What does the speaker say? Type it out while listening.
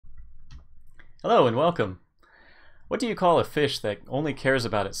Hello and welcome. What do you call a fish that only cares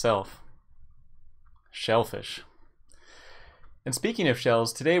about itself? Shellfish. And speaking of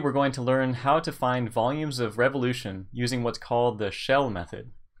shells, today we're going to learn how to find volumes of revolution using what's called the shell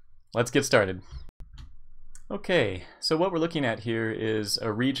method. Let's get started. Okay, so what we're looking at here is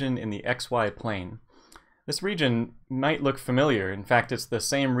a region in the XY plane. This region might look familiar. In fact, it's the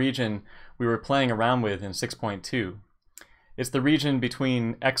same region we were playing around with in 6.2. It's the region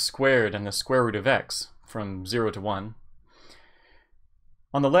between x squared and the square root of x, from 0 to 1.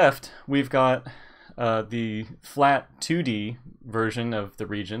 On the left, we've got the flat 2D version of the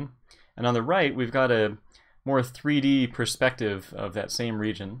region, and on the right, we've got a more 3D perspective of that same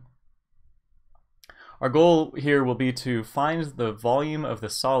region. Our goal here will be to find the volume of the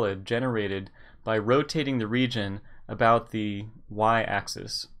solid generated by rotating the region about the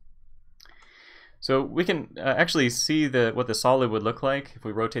y-axis. So we can actually see what the solid would look like if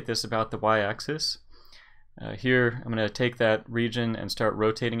we rotate this about the y-axis. Here I'm going to take that region and start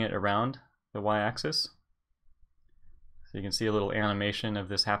rotating it around the y-axis. So you can see a little animation of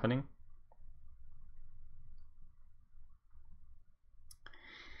this happening.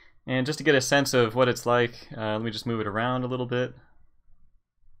 And just to get a sense of what it's like, let me just move it around a little bit.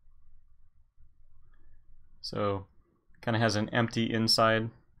 So kind of has an empty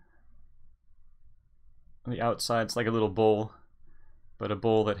inside. On the outside, it's like a little bowl, but a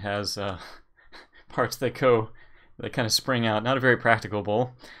bowl that has parts that kind of spring out. Not a very practical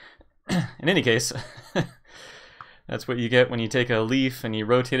bowl. In any case, that's what you get when you take a leaf and you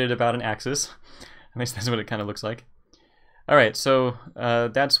rotate it about an axis. At least that's what it kind of looks like. Alright, so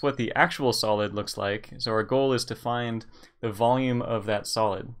that's what the actual solid looks like. So our goal is to find the volume of that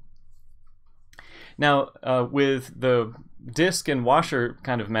solid. Now, with the disk and washer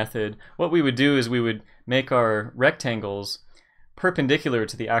kind of method, what we would do is we would make our rectangles perpendicular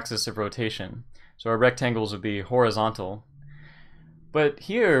to the axis of rotation. So our rectangles would be horizontal. But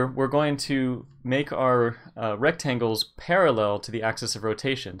here we're going to make our rectangles parallel to the axis of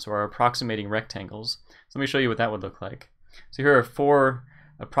rotation, so our approximating rectangles. So let me show you what that would look like. So here are 4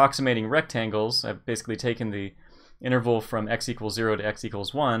 approximating rectangles. I've basically taken the interval from x equals 0 to x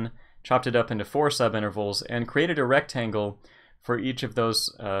equals 1, chopped it up into 4 subintervals, and created a rectangle for each of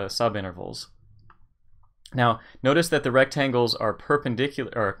those subintervals. Now, notice that the rectangles are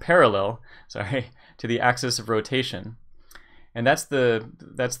parallel to the axis of rotation. And that's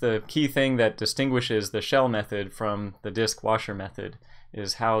the key thing that distinguishes the shell method from the disk washer method,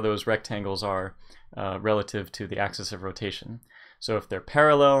 is how those rectangles are relative to the axis of rotation. So if they're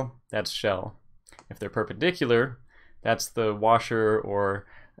parallel, that's shell. If they're perpendicular, that's the washer or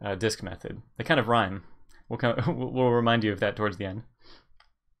disk method. They kind of rhyme. We'll remind you of that towards the end.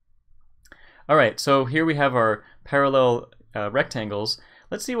 Alright, so here we have our parallel rectangles.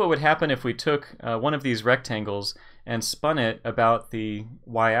 Let's see what would happen if we took one of these rectangles and spun it about the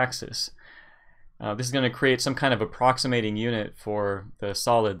y-axis. This is going to create some kind of approximating unit for the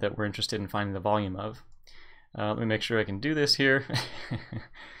solid that we're interested in finding the volume of. Let me make sure I can do this here.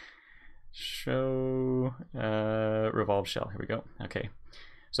 Show revolved shell. Here we go. Okay.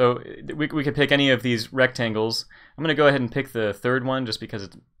 So we could pick any of these rectangles. I'm going to go ahead and pick the third one just because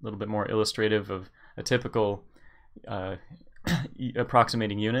it's a little bit more illustrative of a typical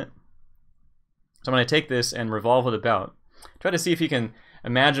approximating unit. So I'm going to take this and revolve it about. Try to see if you can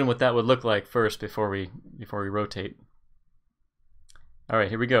imagine what that would look like first before we rotate. All right,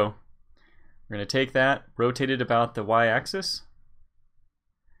 here we go. We're going to take that, rotate it about the y-axis,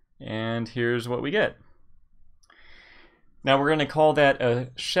 and here's what we get. Now we're going to call that a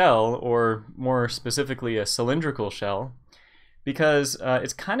shell, or more specifically a cylindrical shell, because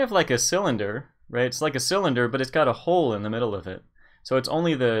it's kind of like a cylinder, right? It's like a cylinder, but it's got a hole in the middle of it. So it's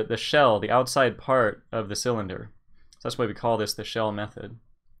only the shell, the outside part of the cylinder. So that's why we call this the shell method.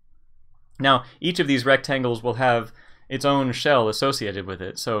 Now, each of these rectangles will have its own shell associated with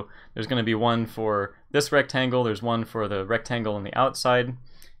it. So there's going to be one for this rectangle, there's one for the rectangle on the outside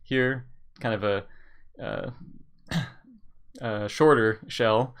here, kind of a shorter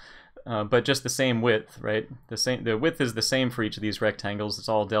shell, but just the same width, right? The width is the same for each of these rectangles. It's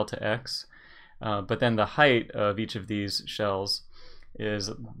all delta x. But then the height of each of these shells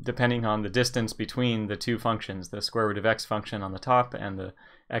is depending on the distance between the two functions, the square root of x function on the top and the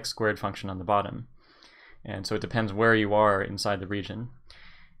x squared function on the bottom. And so it depends where you are inside the region.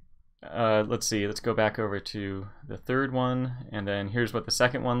 Let's see, let's go back over to the third one, and then here's what the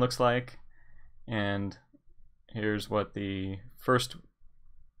second one looks like, and here's what the first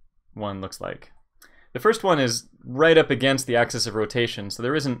one looks like. The first one is right up against the axis of rotation, so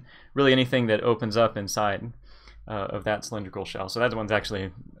there isn't really anything that opens up inside of that cylindrical shell. So that one's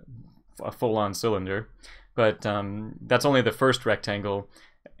actually a full-on cylinder. But that's only the first rectangle,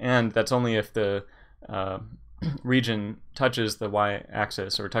 and that's only if the region touches the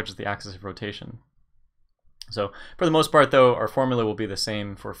y-axis or touches the axis of rotation. So for the most part, though, our formula will be the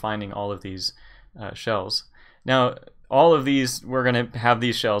same for finding all of these shells. Now, all of these, we're going to have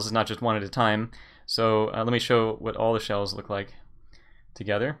these shells, it's not just one at a time. So let me show what all the shells look like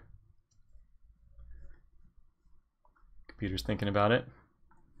together. Computer's thinking about it.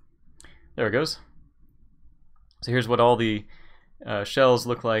 There it goes. So here's what all the shells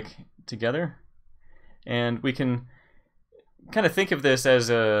look like together. And we can kind of think of this as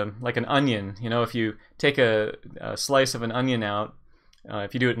like an onion. You know, if you take a slice of an onion out,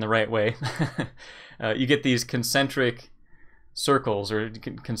 if you do it in the right way, you get these concentric circles or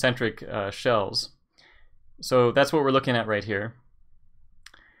concentric shells. So that's what we're looking at right here.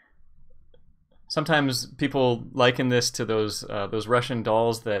 Sometimes people liken this to those Russian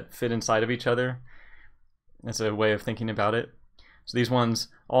dolls that fit inside of each other. That's a way of thinking about it. So these ones,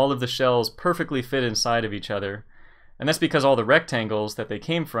 all of the shells perfectly fit inside of each other. And that's because all the rectangles that they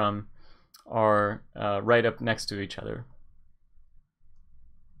came from are right up next to each other.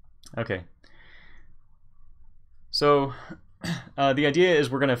 Okay. So the idea is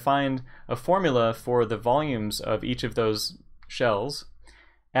we're going to find a formula for the volumes of each of those shells,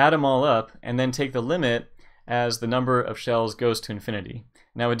 add them all up, and then take the limit as the number of shells goes to infinity.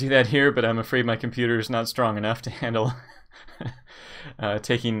 Now I would do that here, but I'm afraid my computer is not strong enough to handle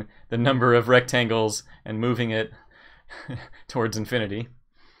taking the number of rectangles and moving it towards infinity.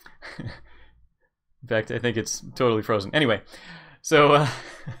 In fact, I think it's totally frozen. Anyway, so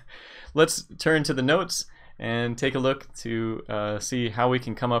let's turn to the notes and take a look to see how we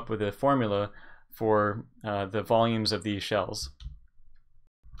can come up with a formula for the volumes of these shells.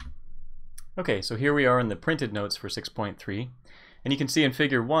 Okay, so here we are in the printed notes for 6.3, and you can see in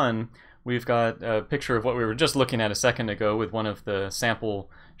figure 1 we've got a picture of what we were just looking at a second ago with one of the sample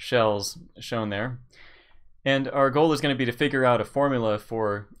shells shown there. And our goal is going to be to figure out a formula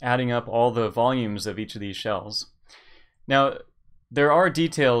for adding up all the volumes of each of these shells. Now, there are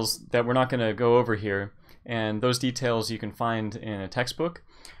details that we're not going to go over here, and those details you can find in a textbook.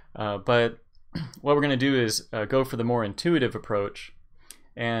 But what we're going to do is go for the more intuitive approach.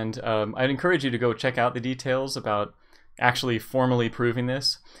 And I'd encourage you to go check out the details about actually formally proving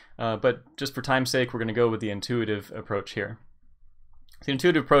this. But just for time's sake, we're going to go with the intuitive approach here. The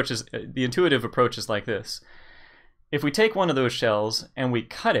intuitive approach is like this. If we take one of those shells and we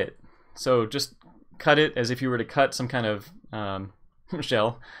cut it, so just cut it as if you were to cut some kind of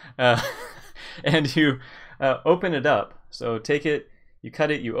shell, and you open it up. So take it, you cut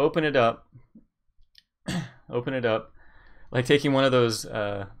it, you open it up, open it up, like taking one of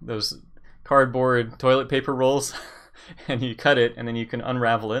those cardboard toilet paper rolls, and you cut it, and then you can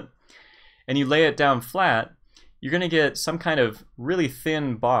unravel it, and you lay it down flat. You're going to get some kind of really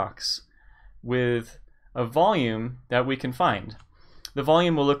thin box with a volume that we can find. The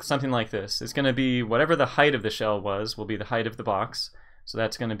volume will look something like this. It's going to be whatever the height of the shell was, will be the height of the box. So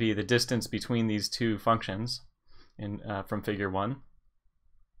that's going to be the distance between these two functions from figure 1.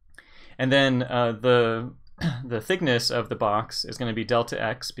 And then the thickness of the box is going to be delta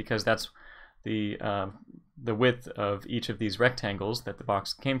x, because that's the width of each of these rectangles that the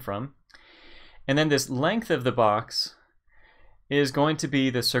box came from. And then this length of the box is going to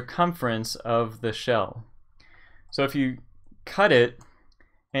be the circumference of the shell. So if you cut it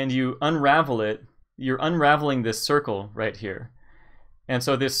and you unravel it, you're unraveling this circle right here. And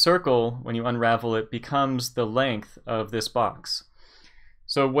so this circle, when you unravel it, becomes the length of this box.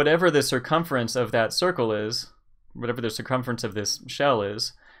 So whatever the circumference of that circle is, whatever the circumference of this shell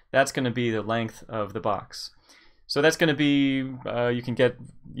is, that's going to be the length of the box. So that's going to be, you can get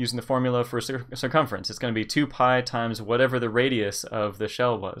using the formula for circumference. It's going to be 2 pi times whatever the radius of the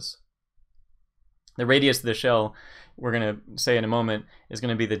shell was. The radius of the shell, we're going to say in a moment, is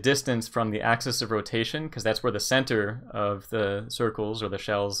going to be the distance from the axis of rotation, because that's where the center of the circles or the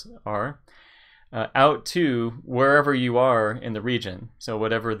shells are, out to wherever you are in the region. So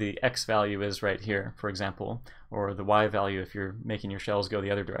whatever the x value is right here, for example, or the y value if you're making your shells go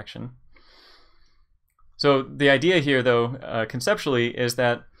the other direction. So the idea here, though, conceptually, is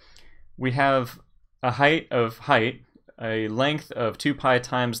that we have a height of height, a length of 2 pi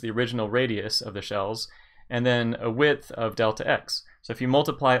times the original radius of the shells, and then a width of delta x. So if you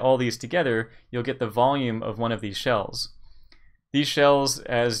multiply all these together, you'll get the volume of one of these shells. These shells,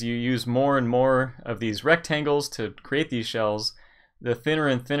 as you use more and more of these rectangles to create these shells, the thinner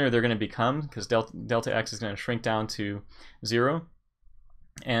and thinner they're going to become, because delta x is going to shrink down to 0.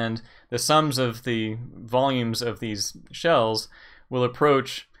 And the sums of the volumes of these shells will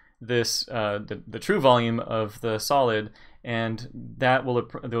approach this the true volume of the solid, and that will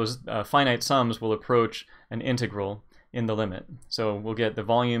those finite sums will approach an integral in the limit. So we'll get the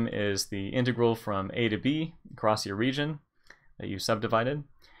volume is the integral from a to b across your region that you subdivided.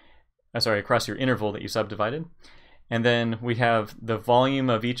 Sorry, across your interval that you subdivided. And then we have the volume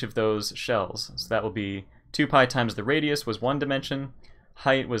of each of those shells. So that will be 2 pi times the radius was one dimension,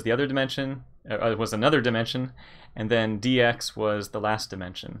 height was the other dimension, was another dimension, and then dx was the last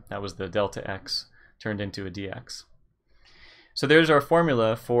dimension. That was the delta x turned into a dx. So there's our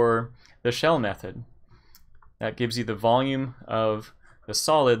formula for the shell method. That gives you the volume of the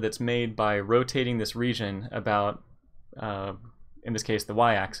solid that's made by rotating this region about, in this case, the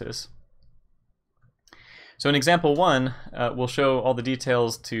y-axis. So in example 1, we'll show all the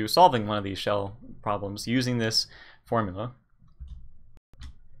details to solving one of these shell problems using this formula.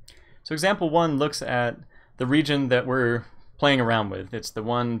 So example 1 looks at the region that we're playing around with. It's the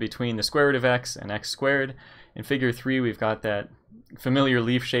one between the square root of x and x squared. In figure 3, we've got that familiar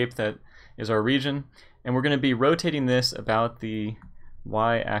leaf shape that is our region, and we're going to be rotating this about the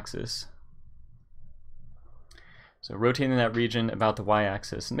y-axis. So rotating that region about the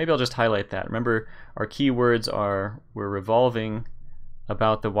y-axis, and maybe I'll just highlight that. Remember, our key words are we're revolving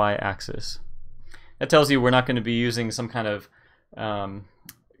about the y-axis. That tells you we're not going to be using some kind of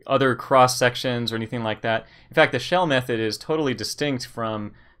other cross sections or anything like that. In fact, the shell method is totally distinct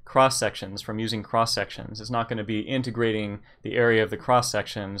from cross sections, from using cross sections. It's not going to be integrating the area of the cross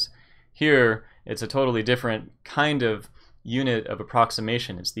sections. Here, it's a totally different kind of unit of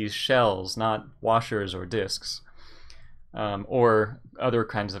approximation. It's these shells, not washers or disks, or other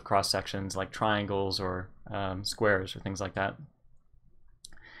kinds of cross sections like triangles or squares or things like that.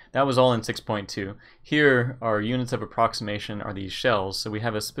 That was all in 6.2. Here, our units of approximation are these shells, so we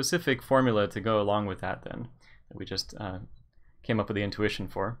have a specific formula to go along with that then, that we just came up with the intuition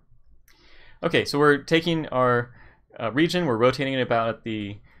for. Okay, so we're taking our region, we're rotating it about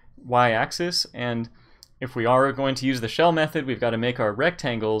the y-axis, and if we are going to use the shell method, we've got to make our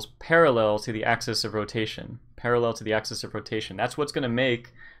rectangles parallel to the axis of rotation. Parallel to the axis of rotation. That's what's going to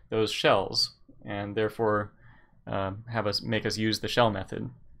make those shells, and therefore make us use the shell method.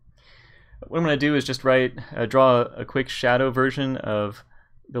 What I'm going to do is just draw a quick shadow version of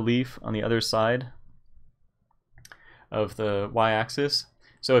the leaf on the other side of the y-axis.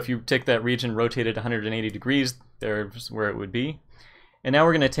 So if you take that region, rotate it 180 degrees, there's where it would be. And now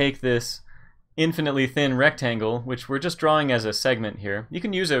we're going to take this infinitely thin rectangle, which we're just drawing as a segment here. You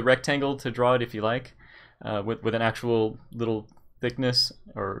can use a rectangle to draw it if you like, with an actual little thickness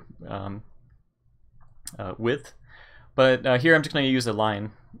or width. But here I'm just going to use a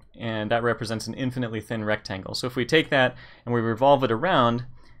line, and that represents an infinitely thin rectangle. So if we take that and we revolve it around,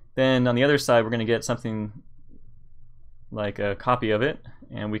 then on the other side we're going to get something like a copy of it,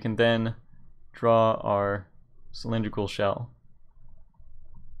 and we can then draw our cylindrical shell.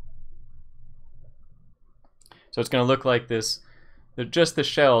 So it's going to look like this, just the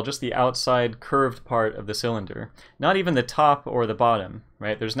shell, just the outside curved part of the cylinder. Not even the top or the bottom,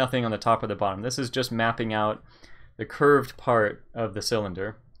 right? There's nothing on the top or the bottom. This is just mapping out the curved part of the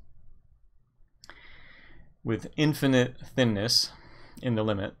cylinder with infinite thinness in the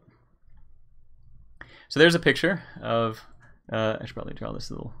limit. So there's a picture of, I should probably draw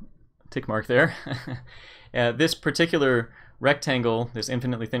this little tick mark there. This particular rectangle, this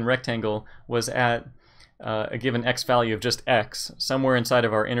infinitely thin rectangle, was at a given x value of just x, somewhere inside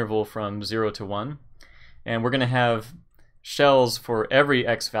of our interval from 0 to 1. And we're going to have shells for every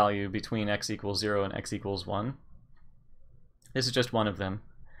x value between x equals 0 and x equals 1. This is just one of them.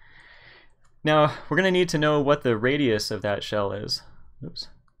 Now, we're going to need to know what the radius of that shell is. Oops.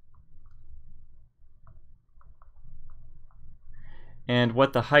 And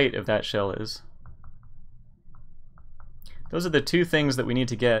what the height of that shell is. Those are the two things that we need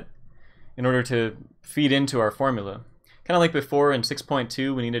to get in order to feed into our formula. Kind of like before in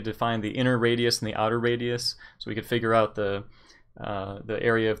 6.2, we needed to find the inner radius and the outer radius so we could figure out the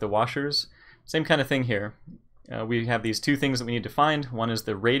area of the washers. Same kind of thing here. We have these two things that we need to find. One is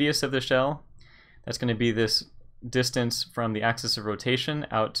the radius of the shell. That's going to be this distance from the axis of rotation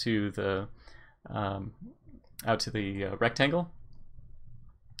out to the rectangle.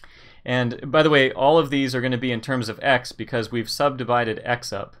 And by the way, all of these are going to be in terms of x because we've subdivided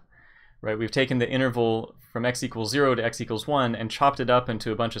x up. Right? We've taken the interval from x equals 0 to x equals 1 and chopped it up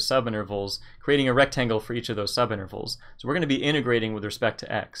into a bunch of subintervals, creating a rectangle for each of those subintervals. So we're going to be integrating with respect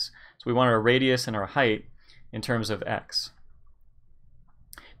to x. So we want our radius and our height in terms of x.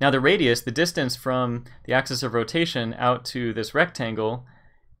 Now the radius, the distance from the axis of rotation out to this rectangle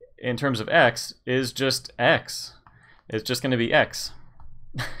in terms of x is just x. It's just going to be x.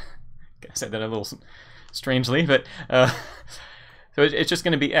 said that a little strangely, but so it's just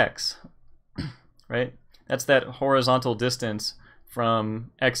going to be x, right? That's that horizontal distance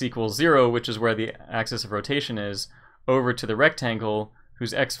from x equals 0, which is where the axis of rotation is, over to the rectangle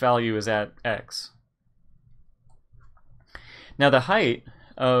whose x value is at x. Now the height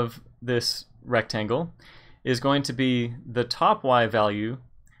of this rectangle is going to be the top y value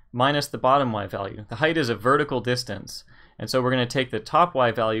minus the bottom y value. The height is a vertical distance, and so we're going to take the top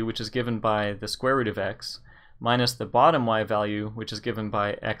y value, which is given by the square root of x, minus the bottom y value, which is given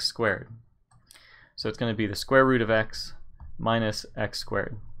by x squared. So it's going to be the square root of x minus x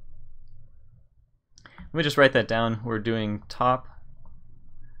squared. Let me just write that down. We're doing top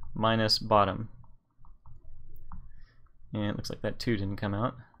minus bottom. And it looks like that 2 didn't come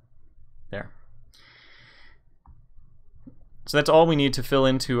out. There. So that's all we need to fill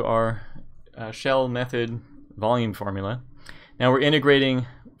into our shell method volume formula. Now we're integrating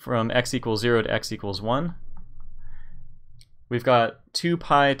from x equals 0 to x equals 1. We've got 2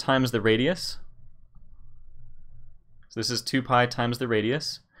 pi times the radius. So this is 2 pi times the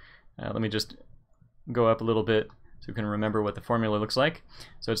radius. Let me just go up a little bit so we can remember what the formula looks like.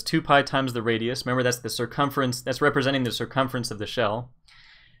 So it's 2 pi times the radius. Remember, that's the circumference, that's representing the circumference of the shell.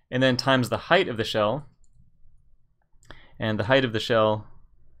 And then times the height of the shell. And the height of the shell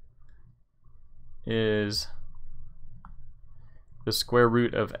is the square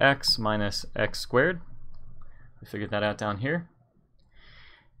root of x minus x squared. We figured that out down here.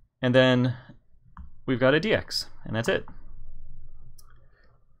 And then we've got a dx, and that's it.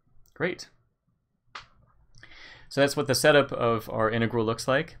 Great. So that's what the setup of our integral looks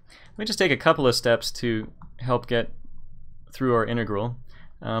like. Let me just take a couple of steps to help get through our integral.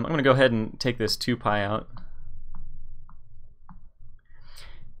 I'm going to go ahead and take this 2 pi out.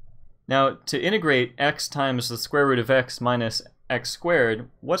 Now, to integrate x times the square root of x minus x squared,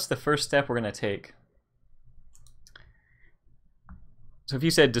 what's the first step we're going to take? So if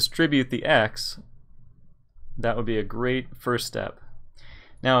you said distribute the x, that would be a great first step.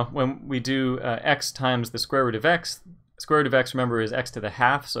 Now, when we do x times the square root of x, remember, is x to the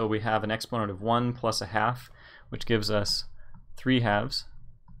half, so we have an exponent of 1 plus a half, which gives us 3 halves.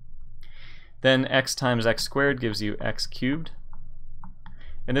 Then x times x squared gives you x cubed.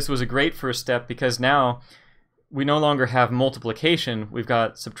 And this was a great first step because now we no longer have multiplication, we've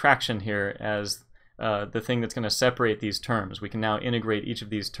got subtraction here as the thing that's going to separate these terms. We can now integrate each of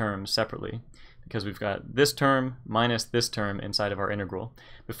these terms separately, because we've got this term minus this term inside of our integral.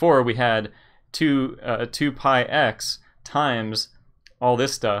 Before we had 2 pi x times all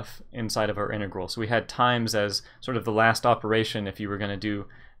this stuff inside of our integral. So we had times as sort of the last operation if you were going to do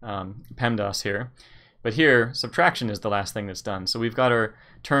PEMDAS here. But here, subtraction is the last thing that's done. So we've got our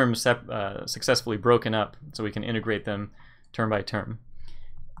terms successfully broken up so we can integrate them term by term.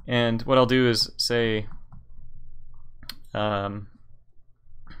 And what I'll do is say, well,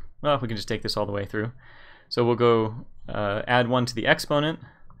 we can just take this all the way through. So we'll go add 1 to the exponent.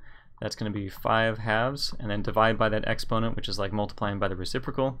 That's going to be 5 halves, and then divide by that exponent, which is like multiplying by the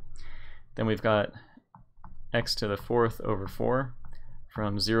reciprocal. Then we've got x to the 4th over 4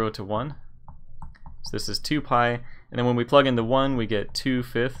 from 0 to 1. So this is 2 pi, and then when we plug in the 1, we get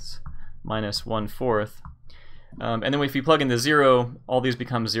 2/5 minus 1/4. And then if you plug in the 0, all these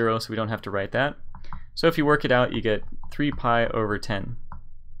become 0, so we don't have to write that. So if you work it out, you get 3 pi over 10.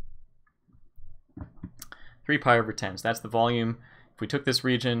 3 pi over 10, so that's the volume. If we took this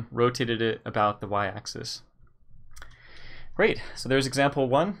region, rotated it about the y-axis. Great, so there's example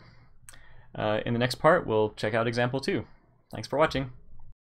 1. In the next part, we'll check out example 2. Thanks for watching.